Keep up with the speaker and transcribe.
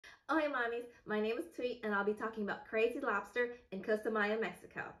Oh hey mommies, my name is Tweet and I'll be talking about KRAZY Lobster in Costa Maya,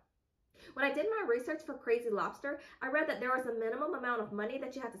 Mexico. When I did my research for KRAZY Lobster, I read that there was a minimum amount of money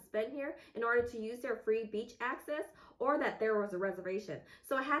that you had to spend here in order to use their free beach access, or that there was a reservation,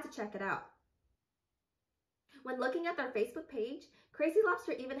 so I had to check it out. When looking at their Facebook page, KRAZY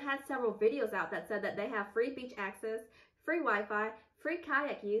Lobster even had several videos out that said that they have free beach access, free Wi-Fi, free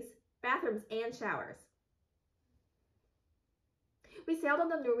kayak use, bathrooms, and showers. We sailed on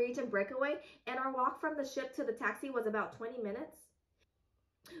the Norwegian breakaway, and our walk from the ship to the taxi was about 20 minutes.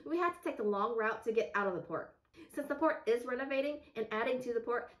 We had to take the long route to get out of the port. Since the port is renovating and adding to the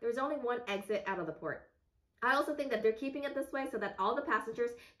port, there's only one exit out of the port. I also think that they're keeping it this way so that all the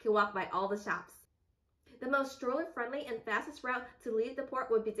passengers can walk by all the shops. The most stroller-friendly and fastest route to leave the port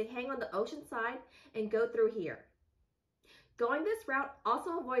would be to hang on the ocean side and go through here. Going this route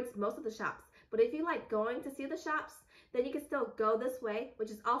also avoids most of the shops, but if you like going to see the shops, then you can still go this way,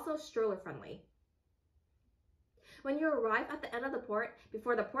 which is also stroller friendly. When you arrive at the end of the port,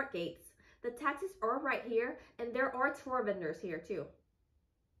 before the port gates, the taxis are right here, and there are tour vendors here too.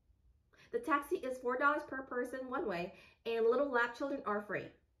 The taxi is $4 per person one way, and little lap children are free.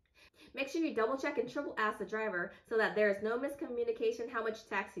 Make sure you double check and triple ask the driver so that there is no miscommunication how much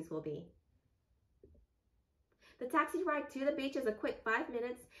taxis will be. The taxi ride to the beach is a quick 5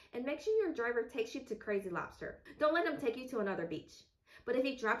 minutes, and make sure your driver takes you to KRAZY Lobster. Don't let him take you to another beach. But if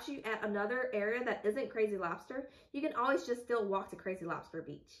he drops you at another area that isn't KRAZY Lobster, you can always just still walk to KRAZY Lobster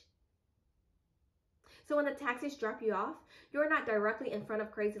Beach. So when the taxis drop you off, you're not directly in front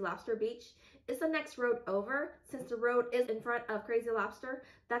of KRAZY Lobster Beach. It's the next road over. Since the road is in front of KRAZY Lobster,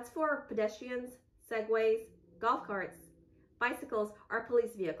 that's for pedestrians, segways, golf carts, bicycles, or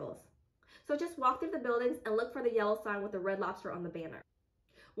police vehicles. So just walk through the buildings and look for the yellow sign with the red lobster on the banner.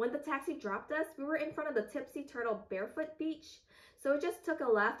 When the taxi dropped us, we were in front of the Tipsy Turtle Barefoot Beach, so we just took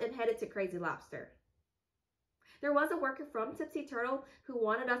a left and headed to KRAZY Lobster. There was a worker from Tipsy Turtle who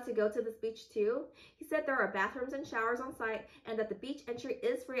wanted us to go to this beach too. He said there are bathrooms and showers on site and that the beach entry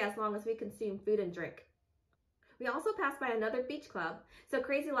is free as long as we consume food and drink. We also passed by another beach club, so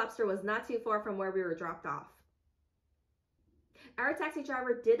KRAZY Lobster was not too far from where we were dropped off. Our taxi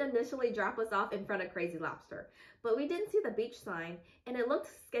driver did initially drop us off in front of KRAZY Lobster, but we didn't see the beach sign and it looked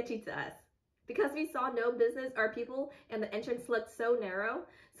sketchy to us. Because we saw no business or people and the entrance looked so narrow,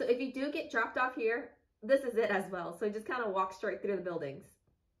 so if you do get dropped off here, this is it as well, so just kind of walk straight through the buildings.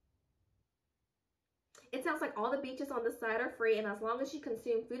 It sounds like all the beaches on this side are free, and as long as you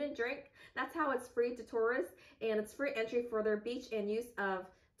consume food and drink, that's how it's free to tourists, and it's free entry for their beach and use of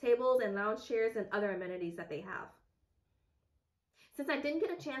tables and lounge chairs and other amenities that they have. Since I didn't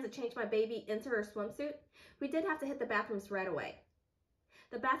get a chance to change my baby into her swimsuit, we did have to hit the bathrooms right away.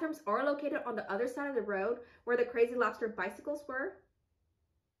 The bathrooms are located on the other side of the road where the KRAZY Lobster bicycles were.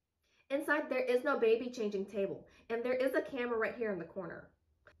 Inside, there is no baby changing table, and there is a camera right here in the corner.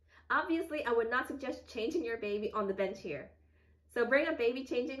 Obviously, I would not suggest changing your baby on the bench here. So bring a baby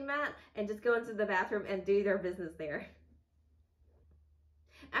changing mat and just go into the bathroom and do their business there.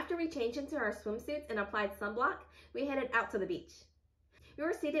 After we changed into our swimsuits and applied sunblock, we headed out to the beach. We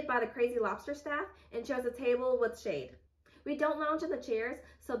were seated by the KRAZY Lobster staff and chose a table with shade. We don't lounge in the chairs,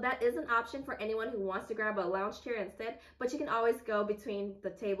 so that is an option for anyone who wants to grab a lounge chair instead, but you can always go between the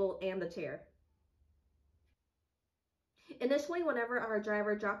table and the chair. Initially, whenever our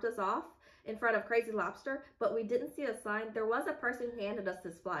driver dropped us off in front of KRAZY Lobster, but we didn't see a sign, there was a person who handed us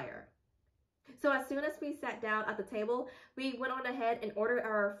this flyer. So as soon as we sat down at the table, we went on ahead and ordered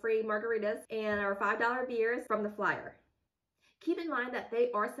our free margaritas and our $5 beers from the flyer. Keep in mind that they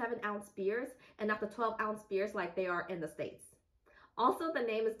are 7-ounce beers and not the 12-ounce beers like they are in the States. Also, the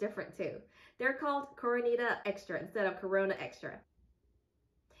name is different too. They're called Coronita Extra instead of Corona Extra.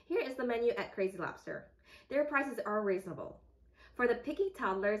 Here is the menu at KRAZY Lobster. Their prices are reasonable. For the picky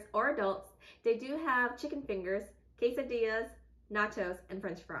toddlers or adults, they do have chicken fingers, quesadillas, nachos, and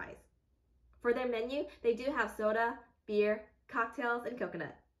french fries. For their menu, they do have soda, beer, cocktails, and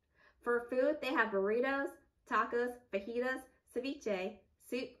coconut. For food, they have burritos, tacos, fajitas, ceviche,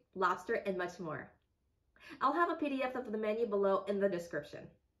 soup, lobster, and much more. I'll have a PDF of the menu below in the description.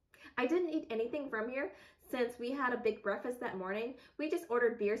 I didn't eat anything from here since we had a big breakfast that morning. We just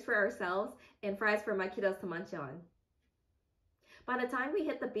ordered beers for ourselves and fries for my kiddos to munch on. By the time we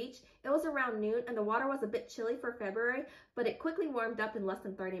hit the beach, it was around noon and the water was a bit chilly for February, but it quickly warmed up in less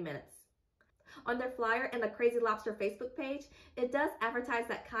than 30 minutes. On their flyer and the KRAZY Lobster Facebook page, it does advertise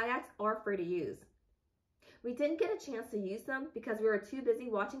that kayaks are free to use. We didn't get a chance to use them because we were too busy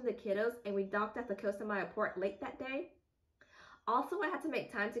watching the kiddos and we docked at the Costa Maya port late that day. Also, I had to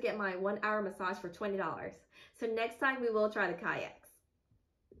make time to get my 1-hour massage for $20. So next time we will try the kayaks.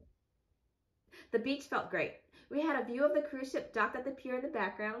 The beach felt great. We had a view of the cruise ship docked at the pier in the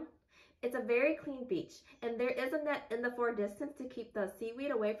background. It's a very clean beach, and there is a net in the far distance to keep the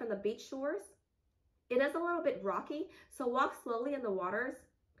seaweed away from the beach shores. It is a little bit rocky, so walk slowly in the waters.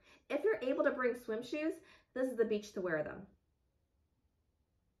 If you're able to bring swim shoes, this is the beach to wear them.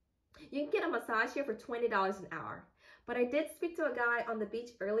 You can get a massage here for $20 an hour. But I did speak to a guy on the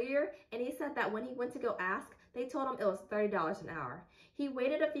beach earlier, and he said that when he went to go ask, they told him it was $30 an hour. He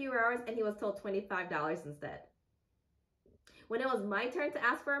waited a few hours and he was told $25 instead. When it was my turn to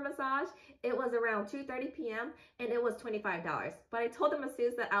ask for a massage, it was around 2:30 p.m. and it was $25. But I told the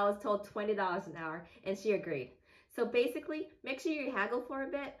masseuse that I was told $20 an hour, and she agreed. So basically, make sure you haggle for a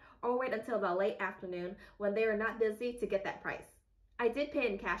bit or wait until the late afternoon when they are not busy to get that price. I did pay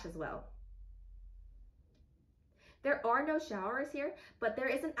in cash as well. There are no showers here, but there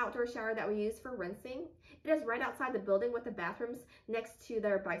is an outdoor shower that we use for rinsing. It is right outside the building with the bathrooms next to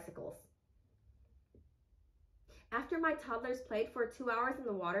their bicycles. After my toddlers played for 2 hours in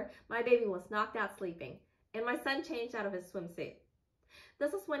the water, my baby was knocked out sleeping, and my son changed out of his swimsuit.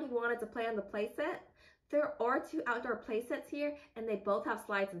 This is when he wanted to play on the play set. There are 2 outdoor play sets here, and they both have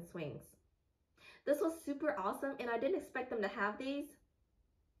slides and swings. This was super awesome, and I didn't expect them to have these.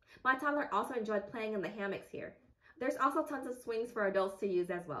 My toddler also enjoyed playing in the hammocks here. There's also tons of swings for adults to use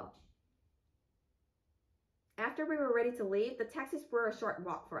as well. After we were ready to leave, the taxis were a short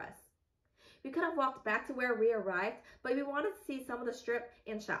walk for us. We could have walked back to where we arrived, but we wanted to see some of the strip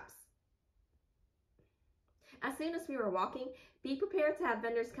and shops. As soon as we were walking, be prepared to have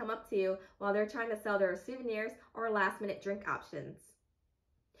vendors come up to you while they're trying to sell their souvenirs or last-minute drink options.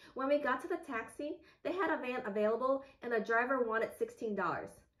 When we got to the taxi, they had a van available and the driver wanted $16,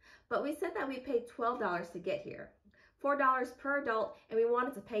 but we said that we paid $12 to get here, $4 per adult, and we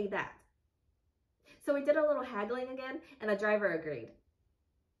wanted to pay that. So we did a little haggling again, and the driver agreed.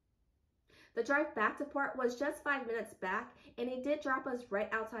 The drive back to port was just 5 minutes back, and he did drop us right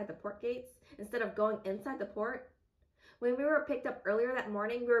outside the port gates instead of going inside the port. When we were picked up earlier that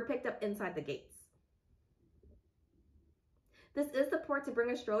morning, we were picked up inside the gates. This is the port to bring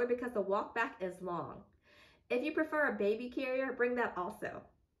a stroller because the walk back is long. If you prefer a baby carrier, bring that also.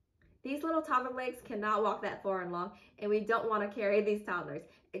 These little toddler legs cannot walk that far and long, and we don't want to carry these toddlers,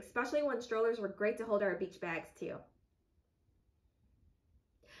 especially when strollers were great to hold our beach bags too.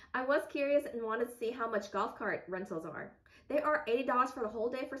 I was curious and wanted to see how much golf cart rentals are. They are $80 for the whole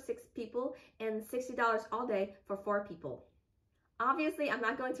day for 6 people and $60 all day for 4 people. Obviously, I'm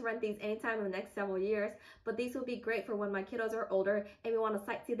not going to rent these anytime in the next several years, but these will be great for when my kiddos are older and we want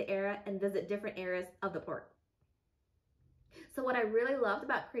to sightsee the area and visit different areas of the port. So what I really loved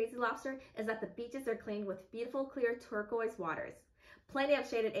about KRAZY Lobster is that the beaches are clean with beautiful clear turquoise waters, plenty of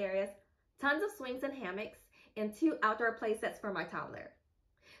shaded areas, tons of swings and hammocks, and 2 outdoor play sets for my toddler.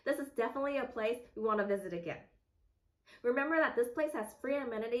 This is definitely a place we want to visit again. Remember that this place has free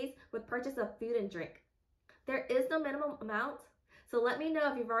amenities with purchase of food and drink. There is no minimum amount, so let me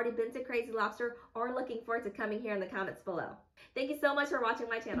know if you've already been to KRAZY Lobster or looking forward to coming here in the comments below. Thank you so much for watching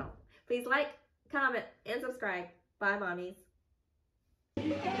my channel. Please like, comment, and subscribe. Bye, mommies.